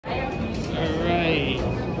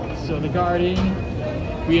So the Garden,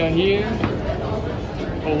 we are here.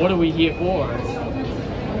 But what are we here for?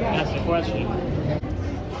 That's the question.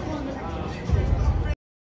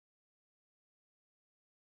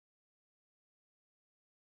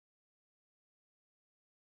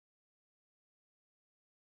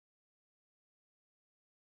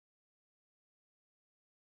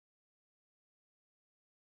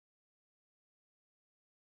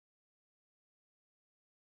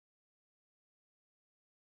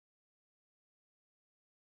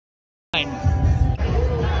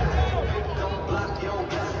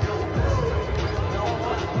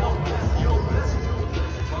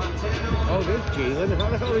 Oh, there's Jayson. How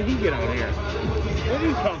the hell did he get out here? Where did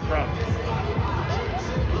he come from?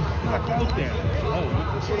 Fuck out there. Oh,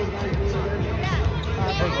 what's this little guy doing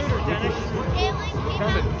again?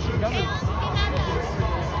 Coming.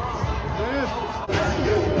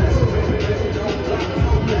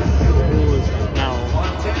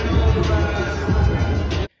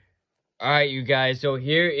 Alright, you guys, so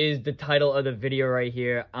here is the title of the video right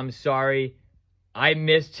here. I'm sorry. I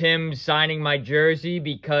missed him signing my jersey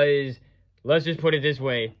because, let's just put it this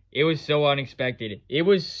way, it was so unexpected. It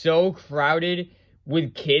was so crowded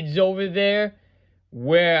with kids over there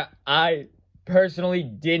where I personally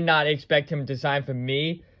did not expect him to sign for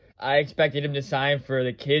me. I expected him to sign for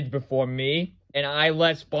the kids before me, and I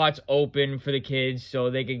let spots open for the kids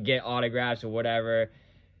so they could get autographs or whatever.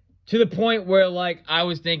 To the point where, like, I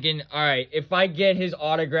was thinking, all right, if I get his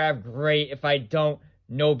autograph, great. If I don't,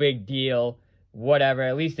 no big deal. Whatever.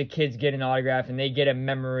 At least the kids get an autograph and they get a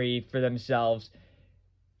memory for themselves.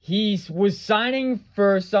 He was signing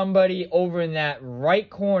for somebody over in that right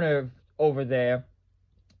corner over there.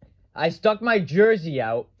 I stuck my jersey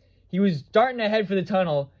out. He was starting to head for the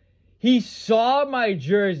tunnel. He saw my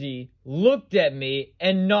jersey, looked at me,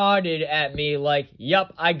 and nodded at me like,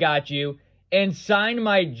 yup, I got you. And signed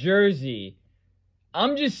my jersey.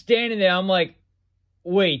 I'm just standing there. I'm like,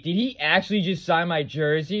 wait, did he actually just sign my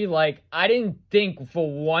jersey? Like, I didn't think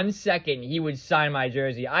for 1 second he would sign my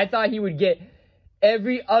jersey. I thought he would get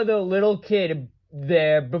every other little kid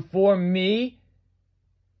there before me.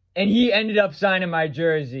 And he ended up signing my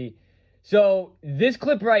jersey. So, this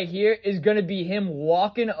clip right here is going to be him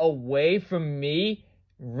walking away from me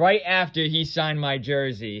right after he signed my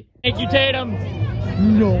jersey. Thank you, Tatum.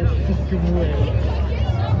 No fucking way.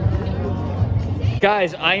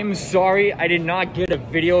 Guys, I am sorry I did not get a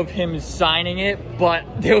video of him signing it, but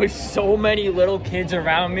there was so many little kids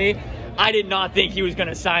around me. I did not think he was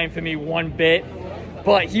gonna sign for me one bit,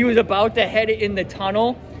 but he was about to head in the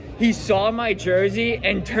tunnel. He saw my jersey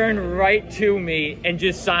and turned right to me and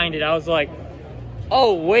just signed it. I was like,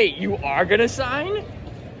 oh wait, you are gonna sign?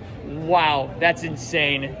 Wow, that's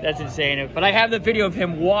insane. That's insane. But I have the video of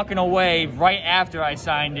him walking away right after I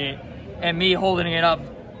signed it and me holding it up,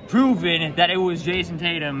 proving that it was Jayson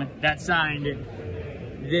Tatum that signed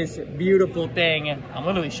this beautiful thing. I'm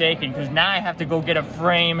literally shaking because now I have to go get a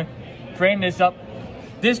frame this up.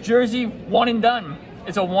 This jersey, one and done.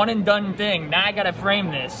 It's a one and done thing. Now I gotta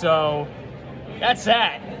frame this, so that's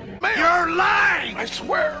that. You're lying, I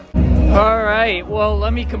swear. All right, well,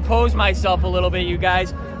 let me compose myself a little bit, you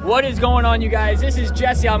guys. What is going on, you guys? This is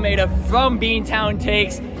Jesse Almeida from Beantown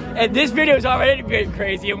Takes, and this video is already been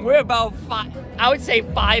crazy, and we're about I would say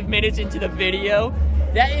 5 minutes into the video.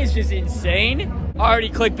 That is just insane. Already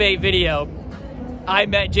clickbait video. I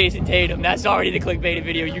met Jayson Tatum. That's already the clickbaited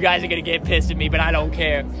video. You guys are gonna get pissed at me, but I don't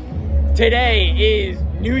care. Today is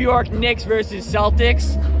New York Knicks versus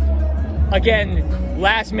Celtics. Again,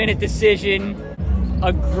 last minute decision.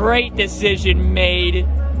 A great decision made.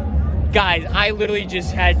 Guys,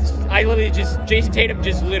 Jayson Tatum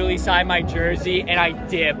just literally signed my jersey and I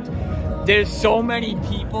dipped. There's so many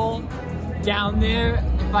people down there.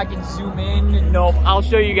 If I can zoom in, nope, I'll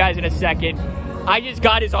show you guys in a second. I just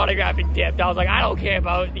got his autograph and dipped. I was like, I don't care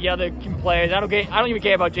about the other players. I don't even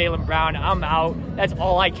care about Jaylen Brown. I'm out. That's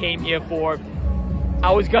all I came here for.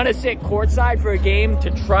 I was gonna sit courtside for a game to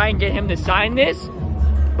try and get him to sign this,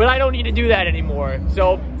 but I don't need to do that anymore.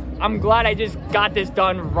 So I'm glad I just got this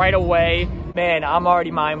done right away. Man, I'm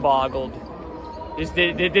already mind boggled. This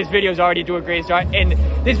video is already to a great start, and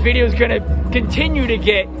this video is gonna continue to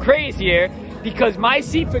get crazier because my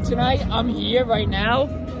seat for tonight, I'm here right now.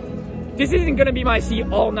 This isn't gonna be my seat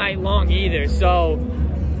all night long either, so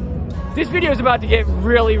this video is about to get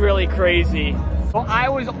really, really crazy. Well, I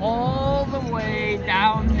was all the way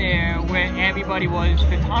down there where everybody was.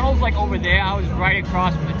 The tunnel's like over there. I was right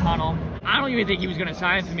across from the tunnel. I don't even think he was gonna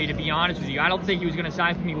sign for me, to be honest with you. I don't think he was gonna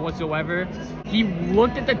sign for me whatsoever. He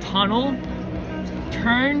looked at the tunnel,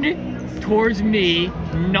 turned towards me,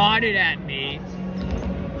 nodded at me,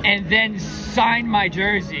 and then signed my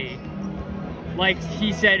jersey. like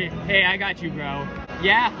he said, hey, I got you, bro.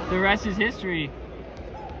 Yeah, the rest is history.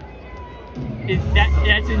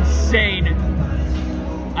 That's insane.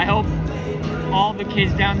 I hope all the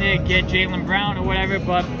kids down there get Jaylen Brown or whatever,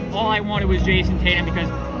 but all I wanted was Jayson Tatum because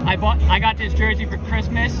I got this jersey for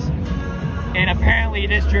Christmas, and apparently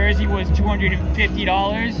this jersey was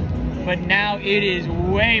 $250, but now it is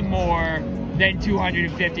way more than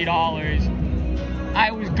 $250. I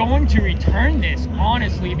was going to return this,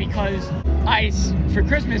 honestly, because for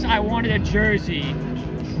Christmas I wanted a jersey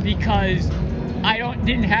because I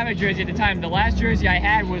didn't have a jersey at the time. The last jersey I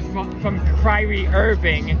had was from Kyrie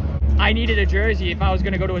Irving. I needed a jersey if I was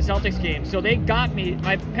going to go to a Celtics game. So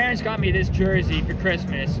my parents got me this jersey for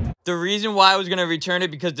Christmas. The reason why I was going to return it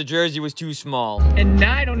because the jersey was too small. And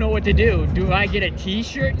now I don't know what to do. Do I get a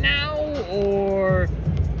t-shirt now or...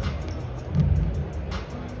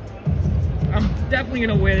 I'm definitely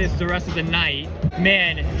going to wear this the rest of the night.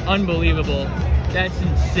 Man, unbelievable. That's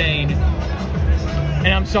insane.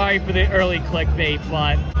 And I'm sorry for the early clickbait,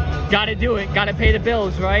 but gotta do it. Gotta pay the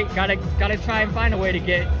bills, right? Gotta try and find a way to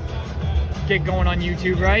get going on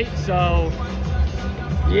YouTube, right? So,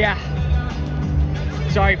 yeah.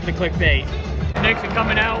 Sorry for the clickbait. Knicks are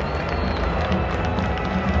coming out.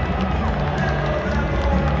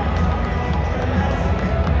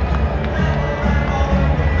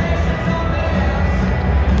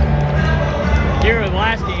 Here in the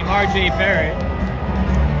last game, RJ Barrett.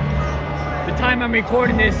 The time I'm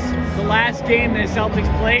recording this, the last game the Celtics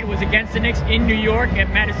played was against the Knicks in New York at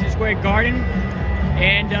Madison Square Garden.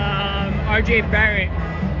 And RJ Barrett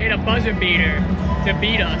hit a buzzer beater to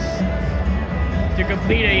beat us, to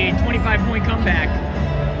complete a 25-point comeback.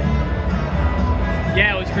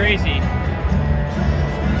 Yeah, it was crazy.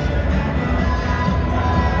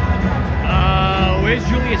 Where's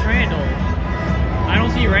Julius Randle? I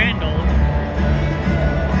don't see Randle.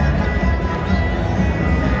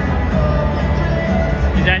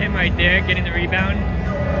 Is that him right there, getting the rebound?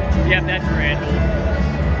 Yep, that's Randle.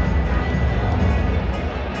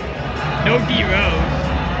 No D-Rose.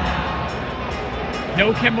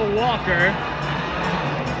 No Kemba Walker.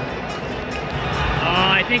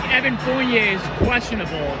 I think Evan Fournier is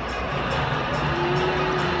questionable.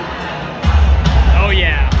 Oh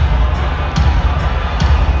yeah.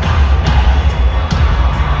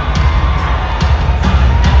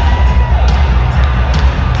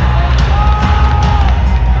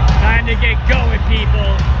 Time to get going,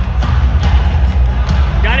 people.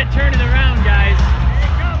 Gotta turn it around, guys.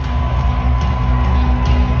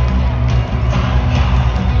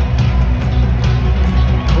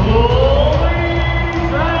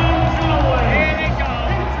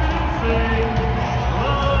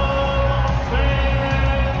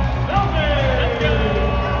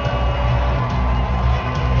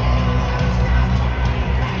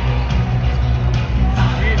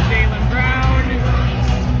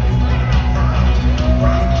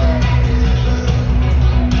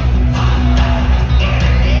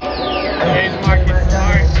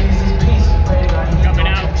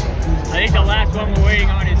 One we're waiting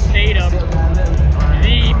on is Tatum.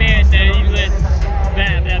 The man that he lit.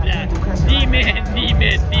 The man, the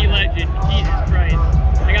myth, the legend. Jesus Christ.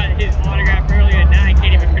 I got his autograph earlier and now I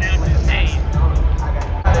can't even pronounce his name.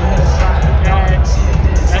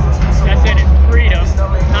 That's in his freedom.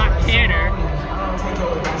 Not Tanner.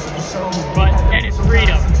 But Dennis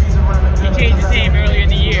Freedom. He changed his name earlier in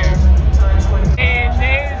the year. And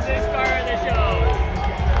there's the star of the show.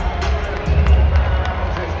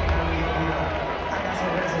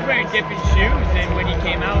 Wearing different shoes than when he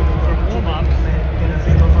came out for warm-ups.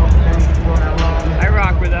 I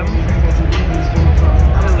rock with them.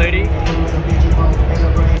 Hello, lady.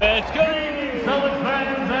 Let's go, Celtics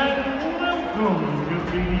fans, and welcome to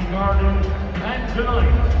TD Garden. And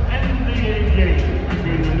tonight, NBA game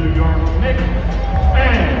between the New York Knicks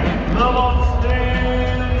and the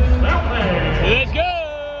Boston Celtics. Let's go!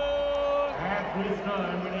 At this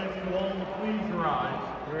time, we'd ask you all to please rise.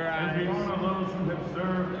 As we honor those who have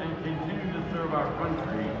served and continue to serve our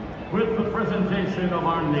country with the presentation of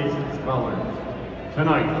our nation's colors.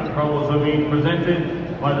 Tonight, the colors are being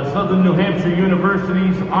presented by the Southern New Hampshire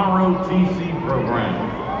University's ROTC program.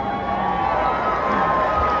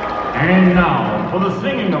 And now, for the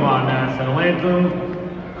singing of our national anthem,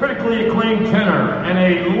 critically acclaimed tenor and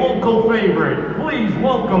a local favorite, please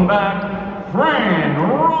welcome back Fran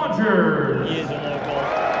Rogers. He is a local.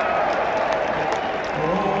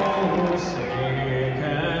 Oh, say,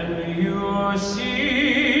 can you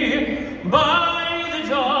see by the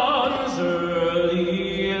dawn's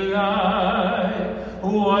early light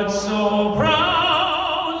what so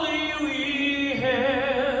proudly we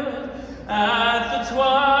hailed at the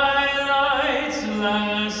twilight's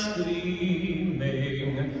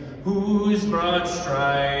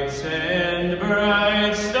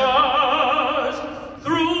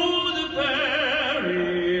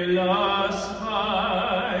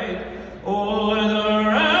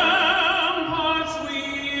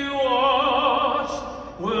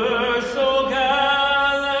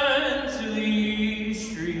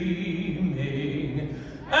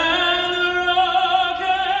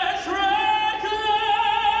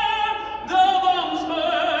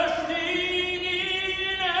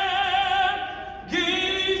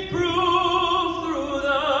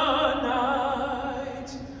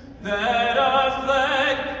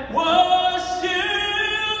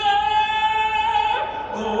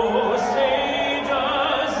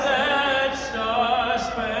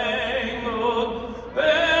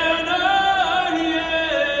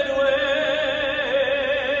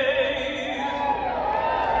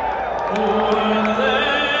Good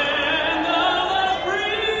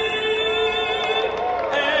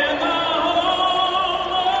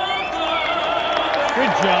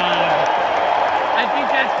job. I think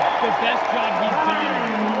that's the best job he's done.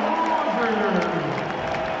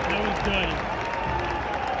 That was good.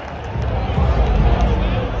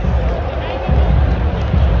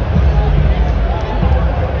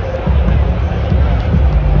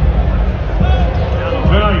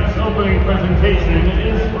 Tonight's opening presentation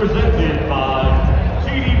is presented by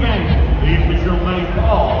TD Bank, the official bank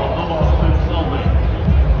of the Boston Celtics.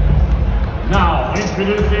 Now,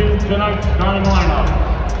 introducing tonight's starting lineup.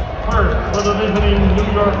 First, for the visiting New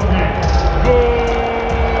York Knicks.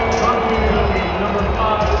 From number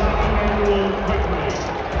 5, Emmanuel Quickly.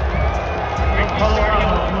 From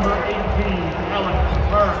Colorado, number 18, Alex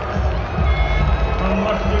Burks. From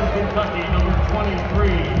Western Kentucky, number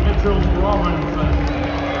 23, Mitchell Robinson.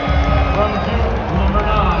 From Duke, number 9,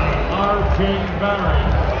 R.J.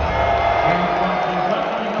 Barrett. And from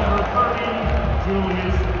Kentucky, number 30,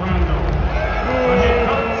 Julius Randle. The head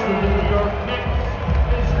coach of the New York Knicks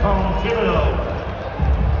is Carl Thibodeau.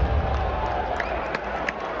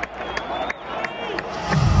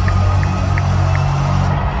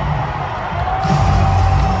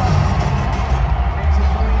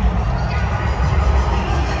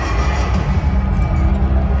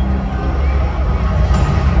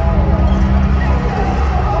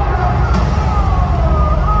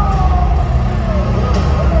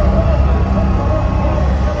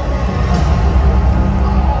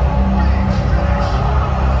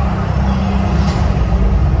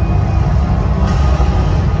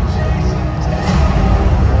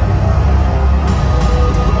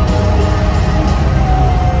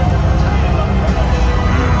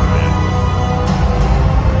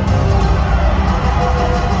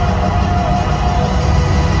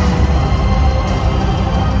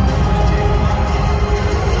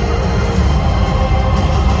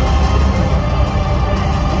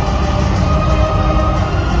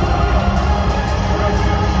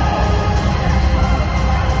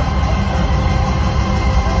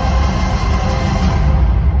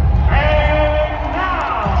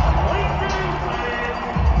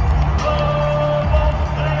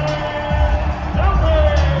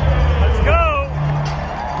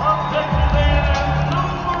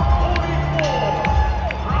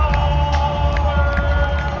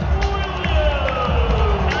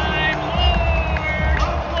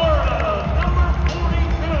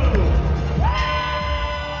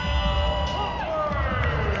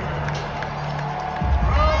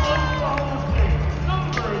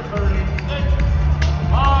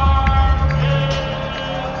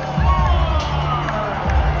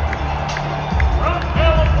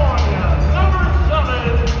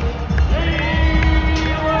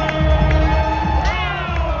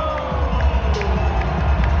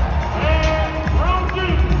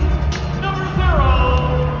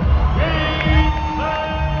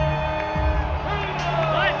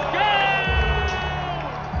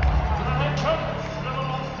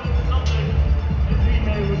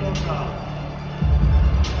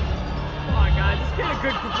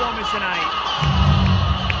 Good performance tonight.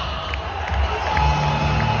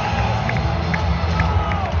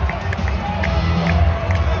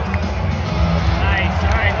 Nice.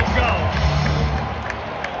 All right, let's go.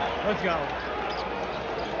 Let's go.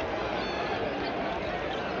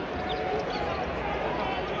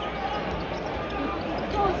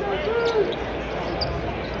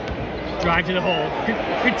 Drive to the hole.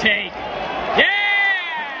 Good take. Yeah!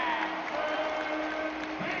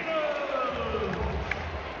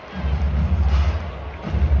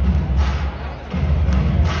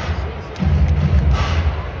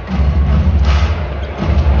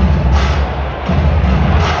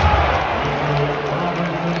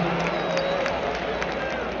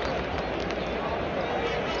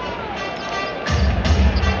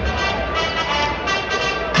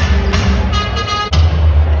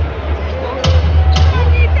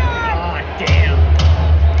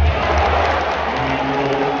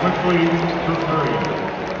 3 to 3.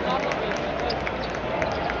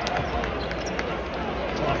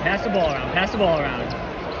 Pass the ball around. Pass the ball around.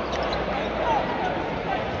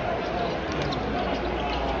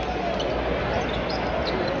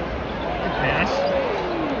 Good pass.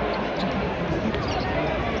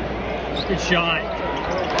 Good shot.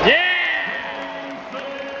 Yeah!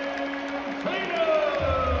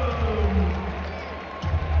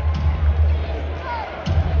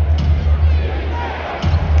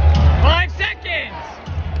 5 seconds!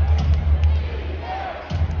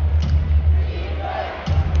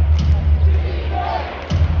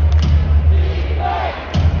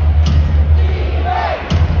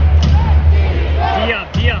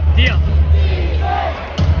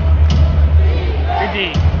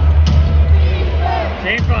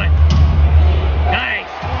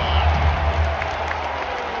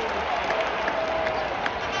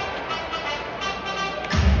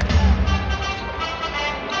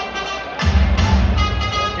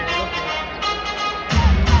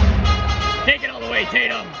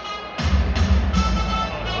 Tatum.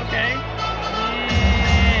 Okay.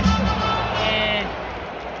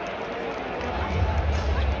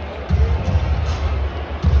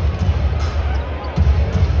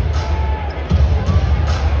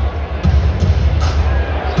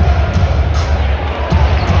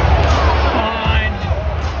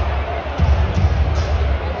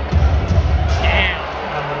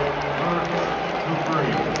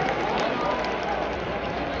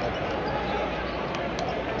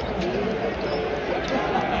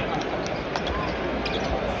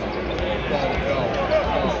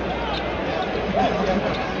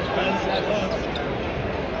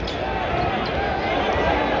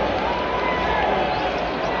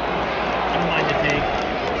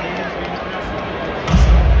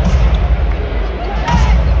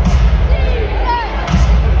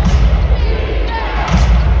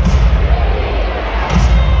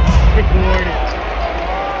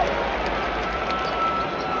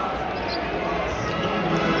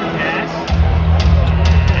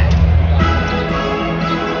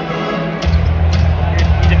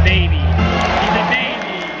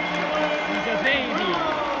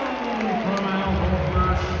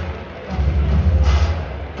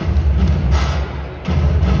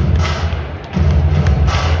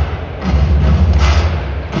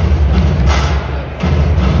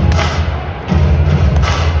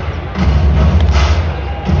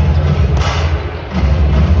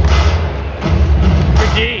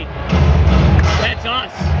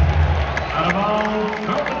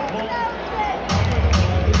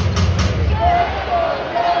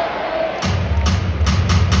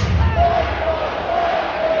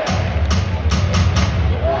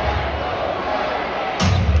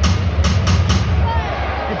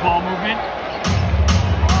 Ball movement.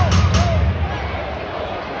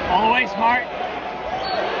 All the way, smart.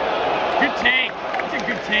 Good take. That's a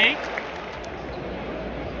good take.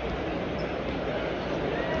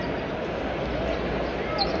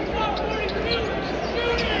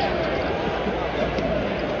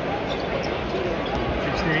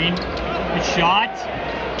 Good screen. Good shot.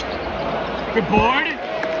 Good board.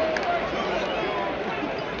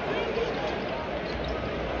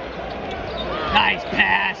 Nice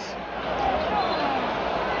pass.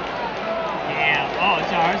 Yeah. Oh,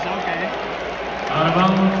 it's ours. Okay. Out of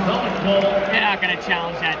bounds, Celtics ball. They're not going to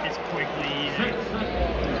challenge that this quickly either.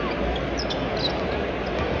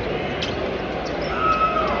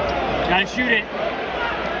 Gotta shoot it.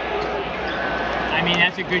 I mean,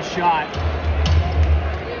 that's a good shot.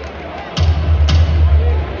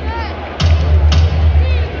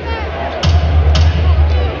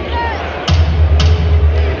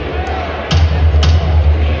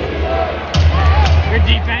 Good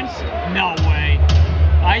defense? No way.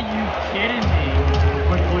 Are you kidding me?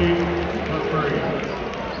 Quickly, the three.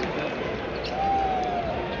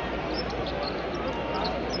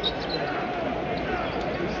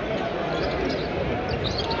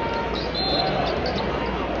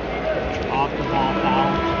 Off the ball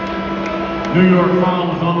foul. New York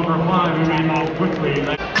fouls on number 5. We may move quickly.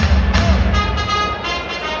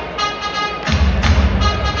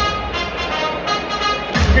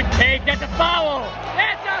 Good take. That's a foul.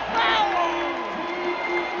 That's a foul.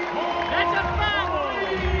 That's a foul.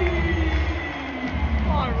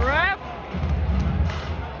 Come on, ref.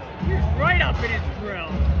 He was right up in his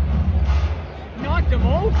grill. Knocked him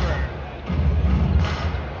over.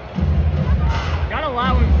 Gotta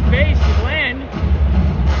allow him space to land.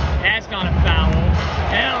 That's not a foul.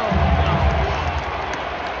 Hell no.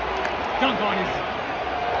 Dunk on his.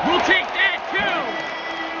 We'll take that too.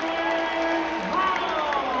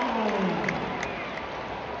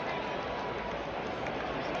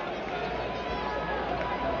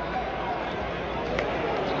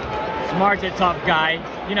 Smart's a tough guy.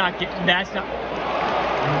 You're not getting. That's not.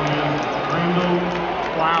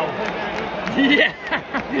 Wow. Yeah.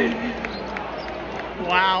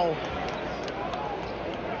 Wow.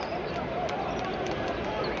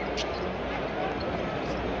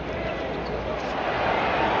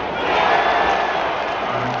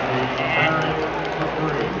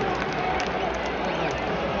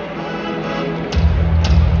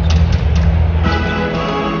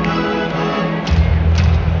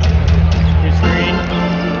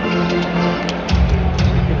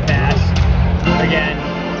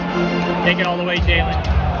 Take it all the way, Jayson.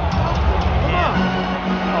 Come on.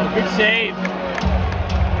 Oh, good save.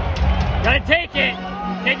 Gotta take it.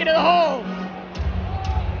 Take it to the hole.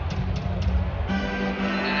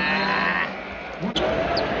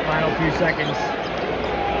 Final few seconds.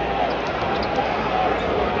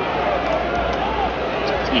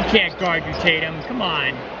 You can't guard you, Tatum. Come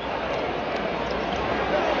on.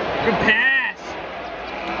 Good pass.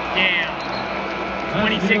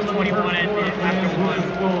 26-21 after one.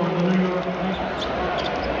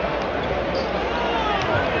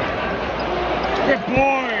 Good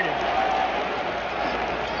board.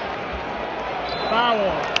 Foul.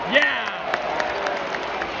 Yeah.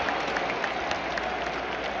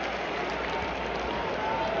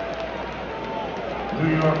 New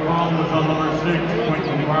York foul was on number 6,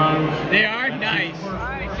 Quentin Grimes. They are nice. All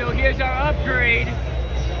right, so here's our upgrade.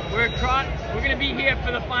 We're gonna be here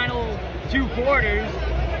for the final 2 quarters.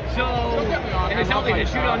 So, and the Celtics are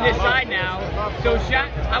shooting on this side now. So,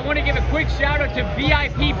 I want to give a quick shout out to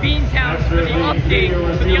VIP Beantown for the update,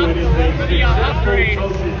 for the upgrade.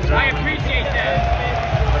 I appreciate that.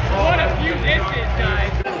 What a few this is,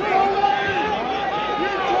 guys.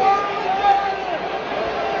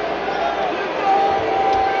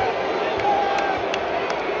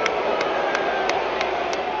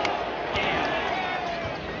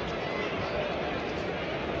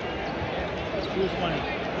 It was funny.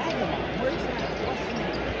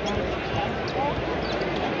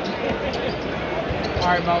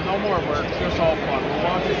 Alright, Mel, no more work. Just all fun. We'll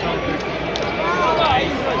watch the Celtics.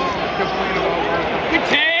 Complain about work. Good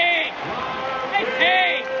take! Nice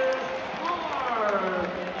take!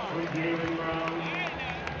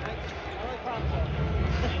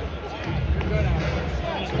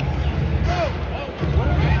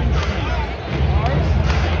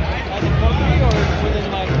 As a company or within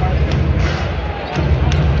my department?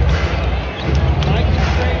 My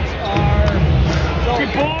constraints are... So,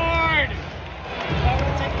 Good board! if I were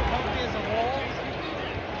to take the company as a whole,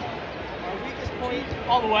 our weakest point...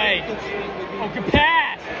 All the way. could swing would be... Oh, good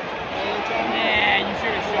pass! Yeah, you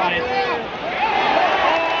should have shot it. Oh,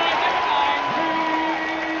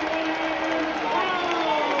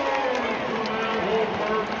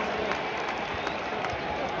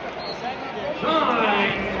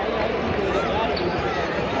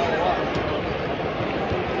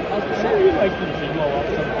 You like to blow up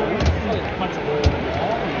something. Punch a hole in the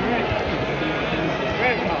wall.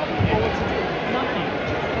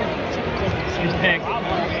 Good pick.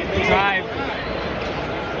 Drive.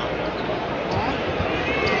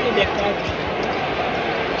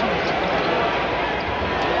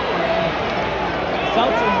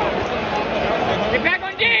 Get back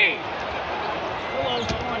on D!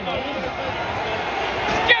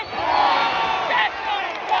 Skip! That's not a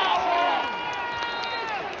foul!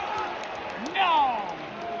 No!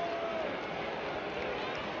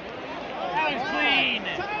 That was clean!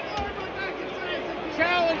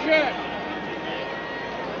 Challenge it!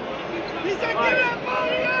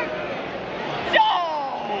 No!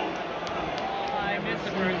 I missed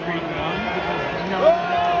the first rebound because no.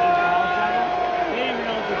 They didn't even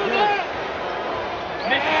know what to do.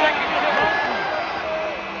 Missed the second two.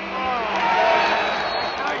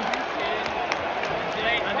 Are you kidding?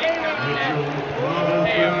 I think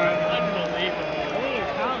they are unbelievable.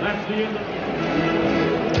 That's the end of the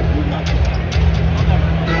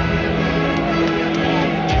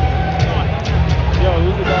Yo,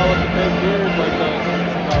 who's the guy with the big beard like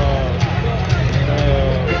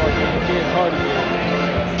fucking James Harden did?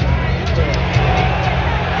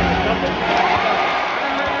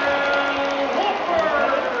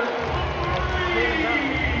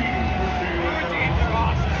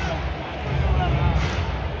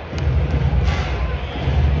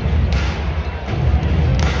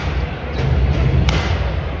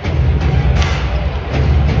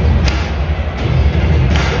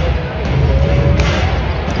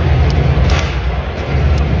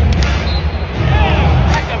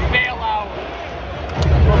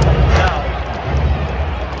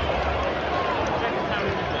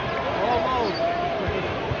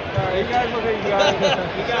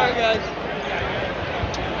 Sorry, guys.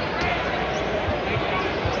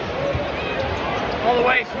 All the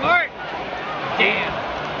way, smart. Damn.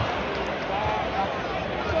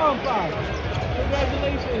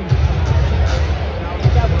 Congratulations.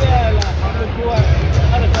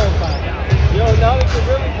 Yo, now we can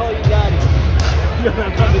really call you daddy.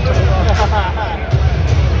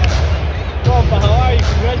 Compa, how are you?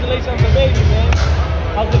 Congratulations on the baby, man.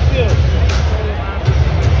 How's it feel?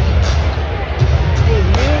 Feels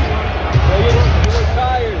weird? Yo, you look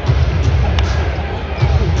tired.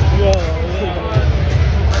 Yo,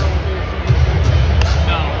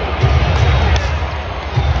 No.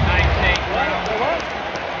 Nice take. What?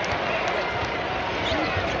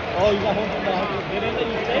 Oh, you got home from the hospital. They didn't let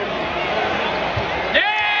you stay?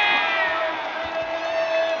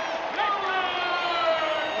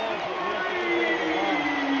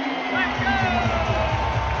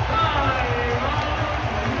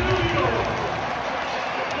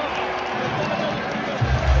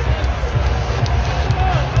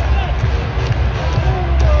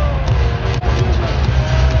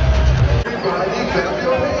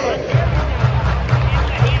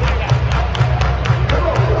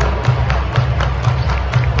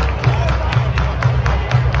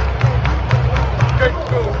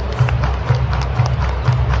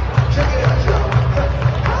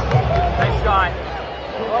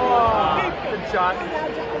 shot.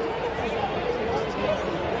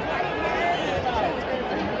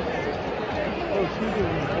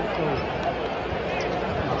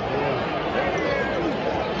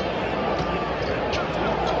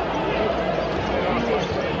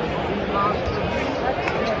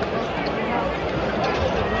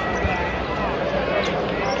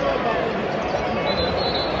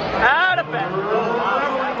 Out of bounds.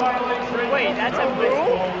 Wait, that's a move?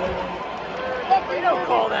 We don't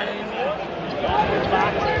call that anymore.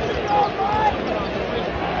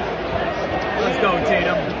 Let's go,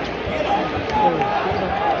 Tatum.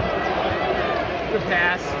 Good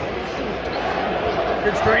pass.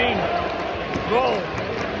 Good screen. Roll.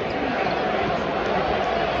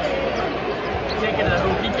 Take it to the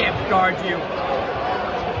hoop. He can't guard you.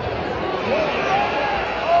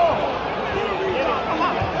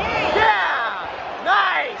 Yeah!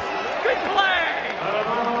 Nice! Good play!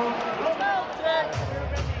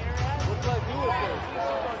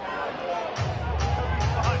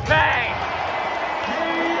 Bang!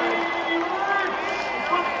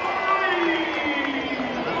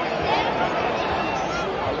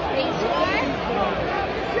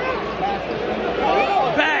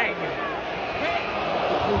 Bang!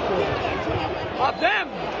 Up them!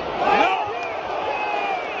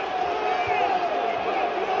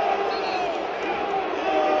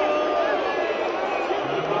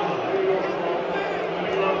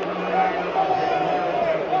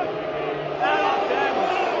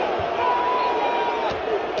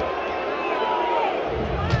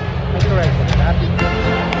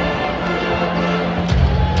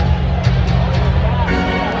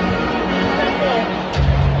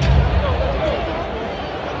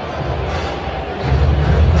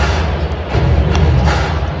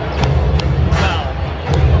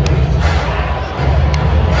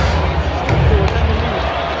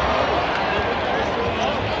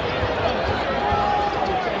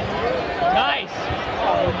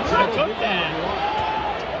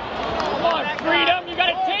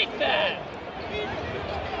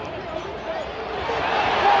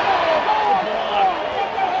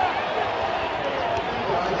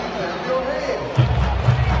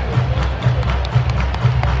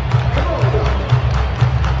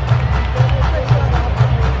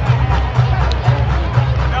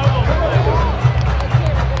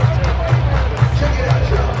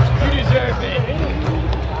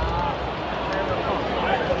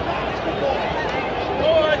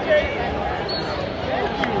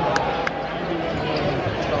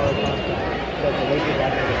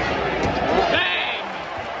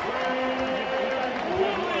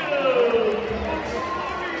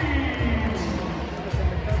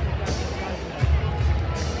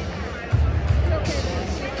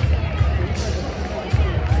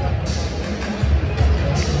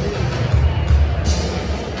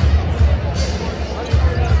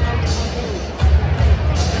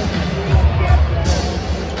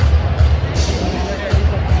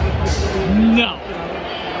 No!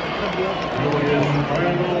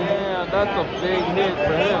 That's a big hit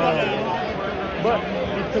for him. But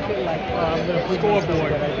he took it like, I'm going to put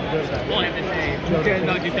Scoreboard. that I can do that. We'll have the same. Who cares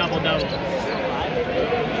about your double-double?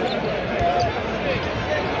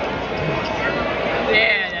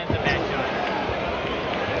 Yeah, that's a bad shot.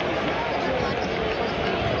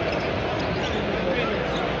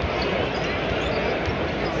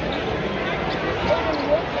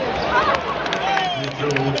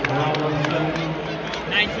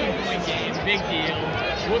 Point game, big deal.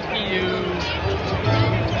 Whoop-de-doo.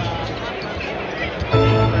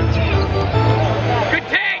 Good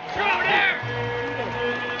take, Schroeder!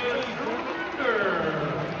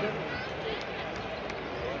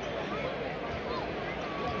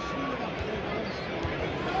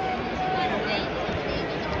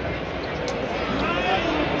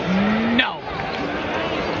 No.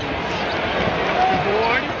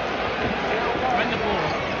 Board. Run the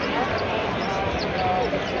board.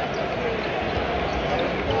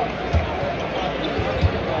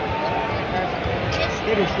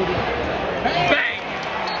 Bang!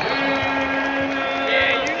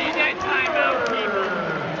 Yeah, you need that timeout, keeper.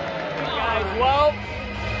 Guys, well,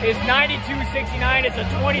 it's 92-69. It's a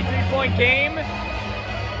 23-point game.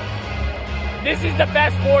 This is the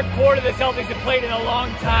best fourth quarter the Celtics have played in a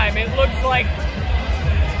long time. It looks like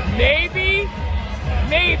maybe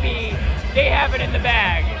they have it in the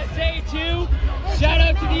bag. I want to say, too, shout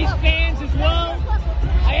out to these fans as well.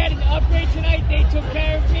 I had an upgrade tonight. They took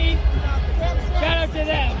care of me. Shout out to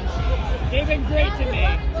them. They've been great to me.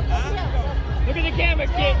 Look at the camera,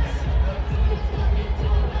 kids.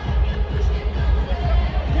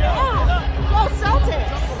 Go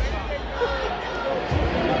Celtics!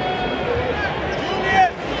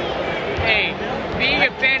 Hey,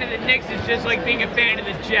 Knicks is just like being a fan of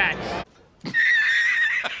the Jets.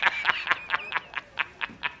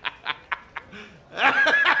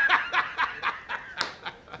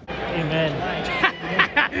 Amen.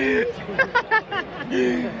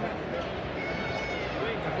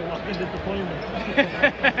 That's a walking disappointment.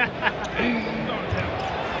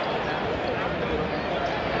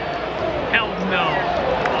 Hell no.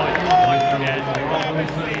 Oh, you dead.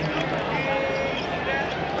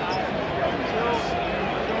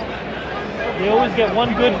 They always get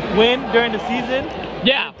one good win during the season.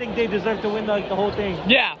 Yeah. I think they deserve to win like the whole thing.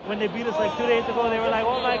 Yeah. When they beat us like 2 days ago, they were like,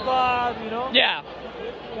 "Oh my God," you know. Yeah.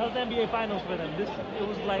 That was the NBA Finals for them. It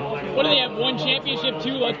was like. Okay, What do they have? One championship,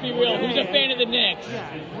 two? Let's be real. Who's a fan of the Knicks?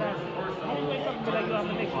 Yeah, exactly. How do you wake up and be like, "I'm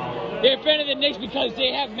a Knicks fan"? They're a fan of the Knicks because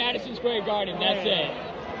they have Madison Square Garden. That's it.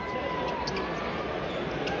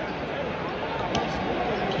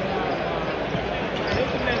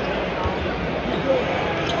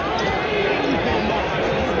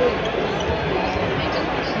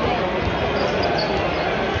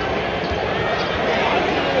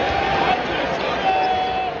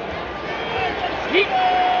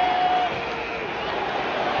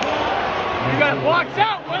 You got blocks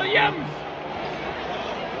out, Williams.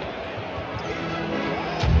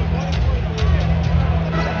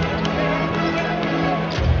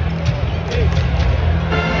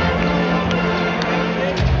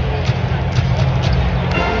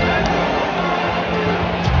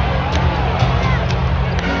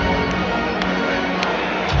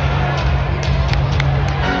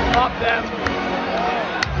 Off them.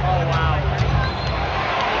 Oh, wow.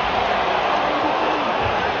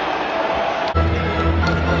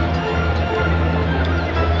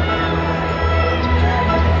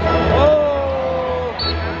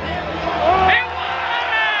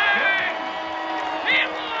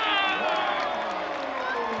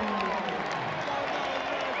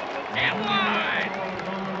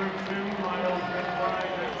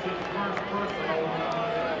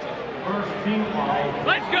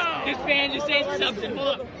 Let's go! This fan just saying something.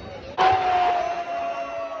 Hold up.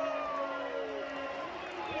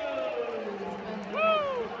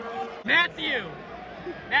 Matthew!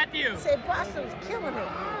 Say Boston's killing it.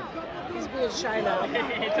 He's being shy now. It's He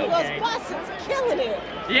okay. goes, Boston's killing it.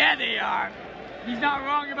 Yeah, they are. He's not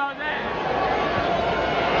wrong about that.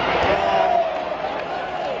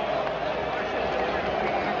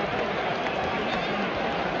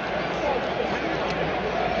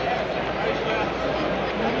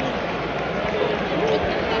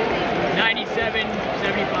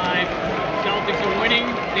 97-75. Celtics are winning.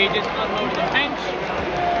 They just unloaded the bench.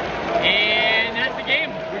 And that's the game.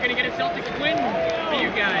 We're going to get a Celtics win for you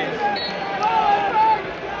guys.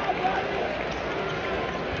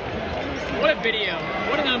 What a video.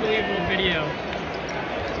 What an unbelievable video.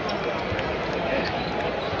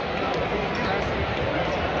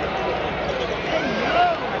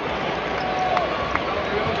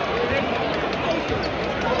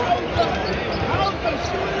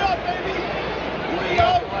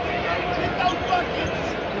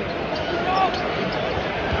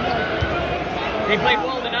 They played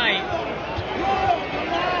well tonight.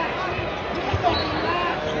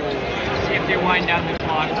 See if they wind down the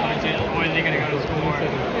clock, or are they going to go to score?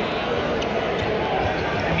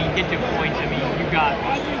 I mean, get the points. I mean, you got.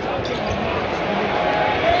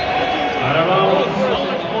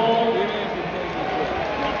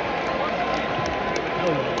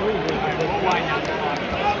 We'll wind down the clock.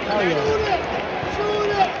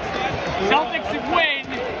 Celtics win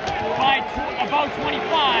by about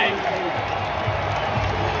 25.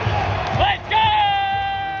 Let's go!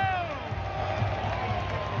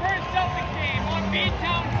 First Celtics game on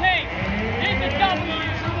Beantown Tape. It's a W.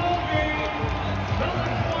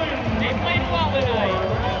 They played well tonight.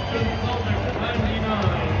 Celtics 99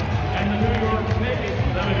 and the New York Knicks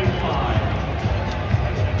 75.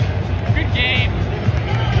 Good game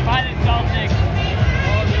by the Celtics.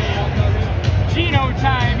 Gino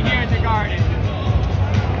time here at the Garden.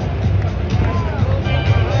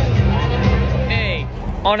 Hey,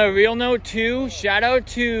 on a real note too, shout out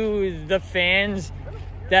to the fans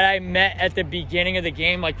that I met at the beginning of the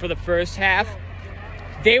game, like for the first half.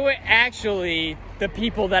 They were actually the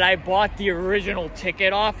people that I bought the original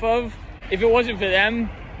ticket off of. If it wasn't for them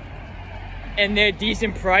and their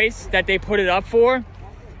decent price that they put it up for,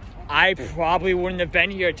 I probably wouldn't have been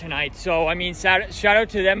here tonight. So, I mean, shout out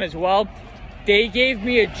to them as well. They gave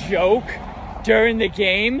me a joke during the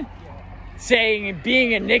game saying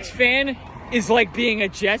being a Knicks fan is like being a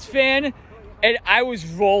Jets fan. And I was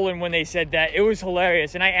rolling when they said that. It was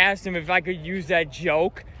hilarious. And I asked them if I could use that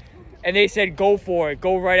joke. And they said, go for it.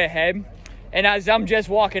 Go right ahead. And as I'm just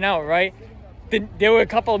walking out, right? there were a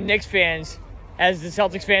couple of Knicks fans, as the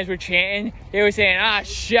Celtics fans were chanting, they were saying, "Ah,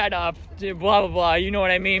 shut up, blah, blah, blah," you know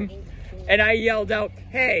what I mean? And I yelled out,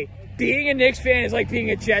 "Hey, being a Knicks fan is like being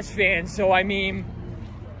a Jets fan," so I mean...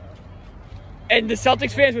 And the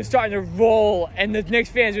Celtics fans were starting to roll, and the Knicks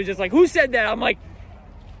fans were just like, "Who said that?" I'm like,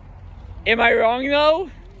 am I wrong,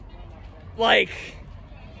 though? Like,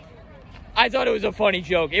 I thought it was a funny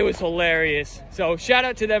joke. It was hilarious. So, shout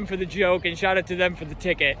out to them for the joke, and shout out to them for the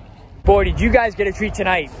ticket. Boy, did you guys get a treat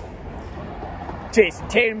tonight. Jayson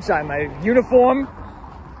Tatum signed my uniform.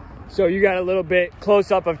 So, you got a little bit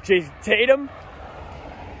close-up of Jayson Tatum.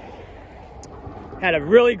 Had a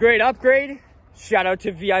really great upgrade. Shout out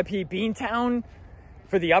to VIP Beantown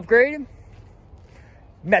for the upgrade.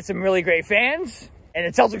 Met some really great fans. And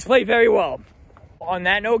the Celtics played very well. On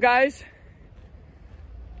that note, guys,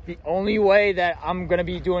 the only way that I'm going to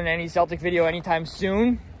be doing any Celtic video anytime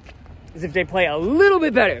soon is if they play a little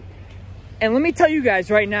bit better. And let me tell you guys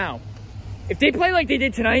right now, if they play like they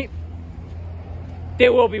did tonight,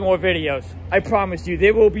 there will be more videos. I promise you,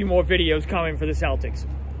 there will be more videos coming for the Celtics.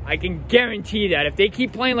 I can guarantee that. If they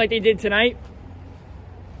keep playing like they did tonight,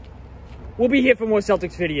 we'll be here for more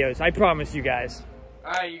Celtics videos. I promise you guys.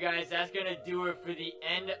 Alright, you guys, that's going to do it for the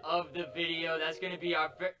end of the video. That's going to be our...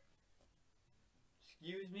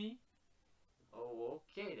 Excuse me? Oh,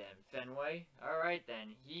 okay then, Fenway. Alright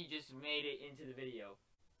then, he just made it into the video.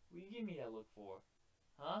 What you give me that look for?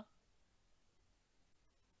 Huh?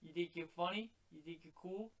 You think you're funny? You think you're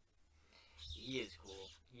cool? He is cool.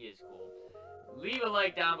 He is cool. Leave a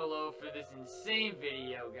like down below for this insane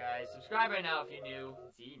video, guys. Subscribe right now if you're new.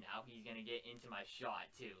 See, now he's going to get into my shot,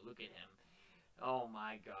 too. Look at him. Oh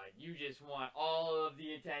my god, you just want all of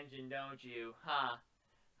the attention, don't you? Huh?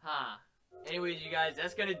 Huh? Anyways, you guys,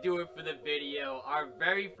 that's gonna do it for the video. Our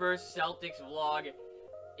very first Celtics vlog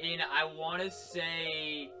in, I want to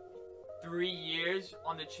say, 3 years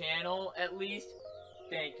on the channel, at least.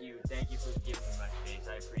 Thank you for giving me my space.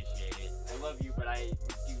 I appreciate it. I love you, but I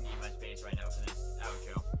do need my space right now for this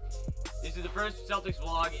outro. This is the first Celtics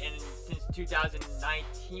vlog since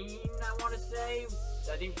 2019, I want to say.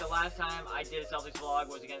 I think the last time I did a Celtics vlog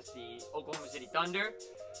was against the Oklahoma City Thunder.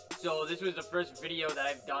 So this was the first video that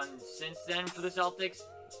I've done since then for the Celtics.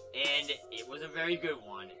 And it was a very good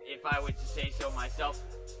one, if I were to say so myself.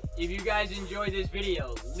 If you guys enjoyed this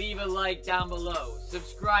video, leave a like down below.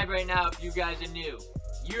 Subscribe right now if you guys are new.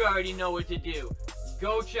 You already know what to do.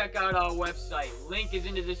 Go check out our website. Link is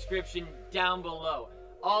in the description down below.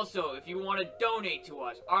 Also, if you want to donate to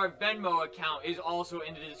us, our Venmo account is also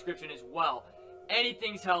in the description as well.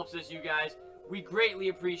 Anything helps us, you guys. We greatly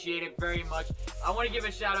appreciate it very much. I want to give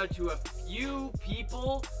a shout out to a few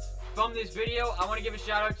people from this video. I want to give a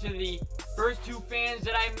shout out to the first 2 fans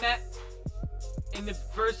that I met in the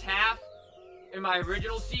first half in my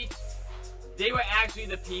original seats. They were actually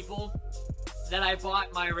the people that I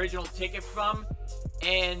bought my original ticket from,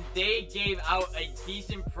 and they gave out a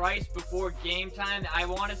decent price before game time. I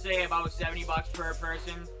want to say about 70 bucks per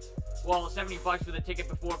person. Well, 70 bucks for the ticket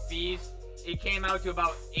before fees. It came out to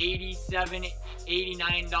about $87,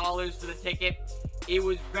 $89 for the ticket. It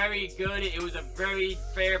was very good. It was a very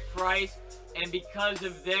fair price. And because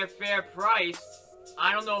of their fair price,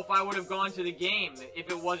 I don't know if I would have gone to the game if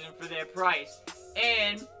it wasn't for their price.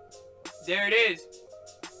 And there it is.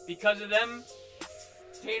 Because of them,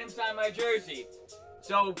 Tatum signed my jersey.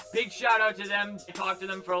 So, big shout out to them. I talked to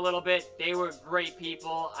them for a little bit. They were great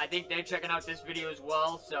people. I think they're checking out this video as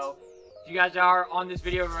well. So, if you guys are on this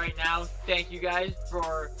video right now, thank you guys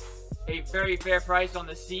for a very fair price on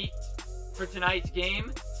the seat for tonight's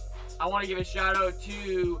game. I want to give a shout out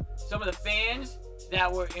to some of the fans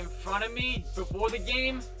that were in front of me before the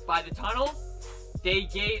game by the tunnel. They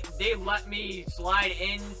let me slide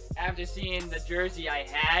in after seeing the jersey I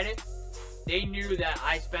had. They knew that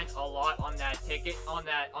I spent a lot on that ticket, on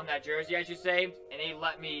that jersey, I should say, and they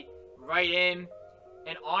let me right in.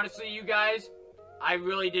 And honestly, you guys, I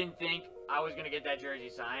really didn't think I was going to get that jersey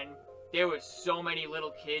signed. There were so many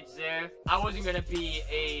little kids there. I wasn't going to be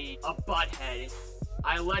a butthead.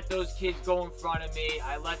 I let those kids go in front of me.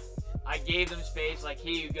 I gave them space, like,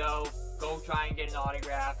 here you go try and get an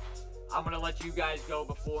autograph. I'm going to let you guys go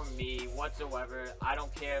before me whatsoever. I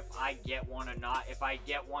don't care if I get one or not. If I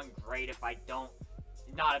get one, great. If I don't,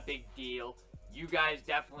 not a big deal. You guys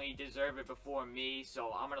definitely deserve it before me,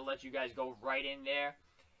 so I'm going to let you guys go right in there.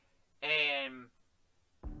 And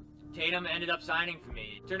Tatum ended up signing for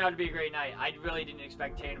me. It turned out to be a great night. I really didn't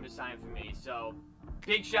expect Tatum to sign for me, so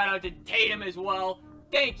big shout out to Tatum as well.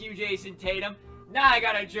 Thank you, Jayson Tatum. Now I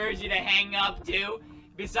got a jersey to hang up too.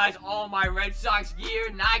 Besides all my Red Sox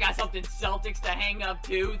gear, now I got something Celtics to hang up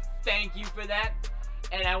too. Thank you for that.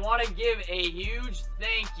 And I want to give a huge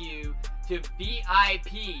thank you to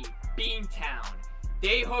VIP Beantown.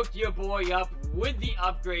 They hooked your boy up with the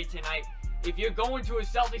upgrade tonight. If you're going to a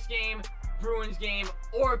Celtics game, Bruins game,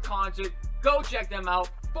 or concert, go check them out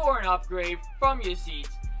for an upgrade from your seats.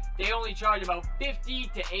 They only charge about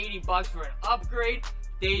 50 to 80 bucks for an upgrade.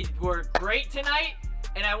 They were great tonight,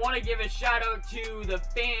 and I want to give a shout out to the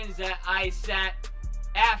fans that I sat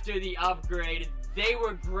after the upgrade. They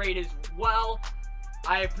were great as well.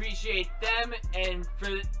 I appreciate them, and for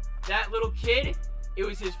that little kid, it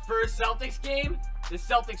was his first Celtics game. The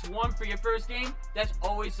Celtics won for your first game. That's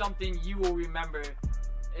always something you will remember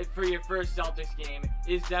for your first Celtics game,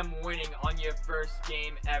 is them winning on your first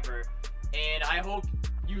game ever. And I hope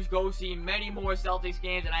you go see many more Celtics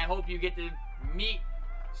games, and I hope you get to meet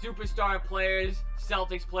superstar players,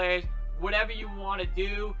 Celtics players, whatever you want to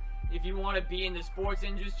do. If you want to be in the sports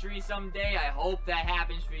industry someday, I hope that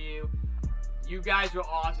happens for you. You guys were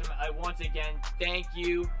awesome. Once again, thank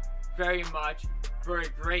you very much for a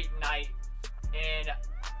great night. And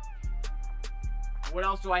what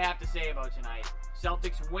else do I have to say about tonight?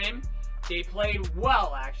 Celtics win. They played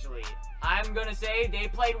well, actually. I'm going to say they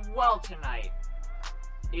played well tonight.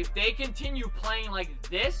 If they continue playing like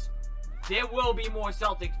this, there will be more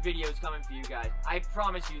Celtics videos coming for you guys. I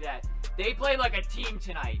promise you that. They played like a team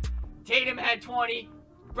tonight. Tatum had 20.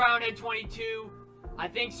 Brown had 22. I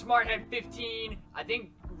think Smart had 15. I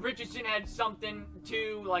think Richardson had something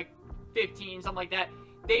too, like 15, something like that.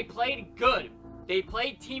 They played good. They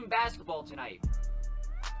played team basketball tonight.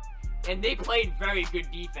 And they played very good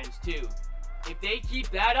defense too. If they keep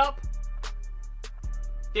that up,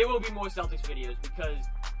 there will be more Celtics videos because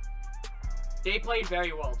they played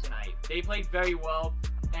very well tonight. They played very well,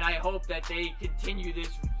 and I hope that they continue this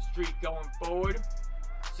streak going forward.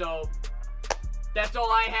 So, that's all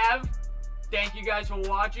I have. Thank you guys for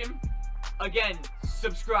watching. Again,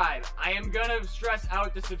 subscribe. I am going to stress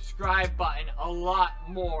out the subscribe button a lot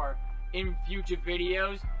more in future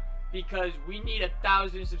videos because we need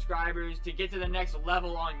 1,000 subscribers to get to the next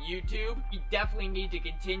level on YouTube. We definitely need to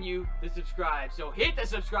continue to subscribe. So hit the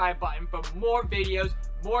subscribe button for more videos,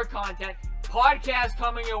 more content. Podcast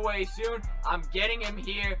coming your way soon. I'm getting him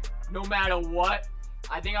here no matter what.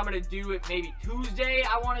 I think I'm going to do it maybe Tuesday,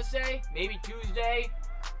 I want to say. Maybe Tuesday,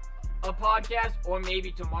 a podcast, or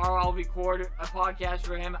maybe tomorrow I'll record a podcast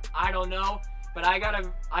for him. I don't know. But I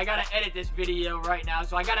gotta edit this video right now,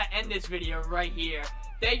 so I gotta end this video right here.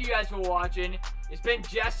 Thank you guys for watching. It's been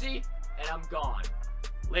Jesse, and I'm gone.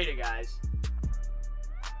 Later, guys.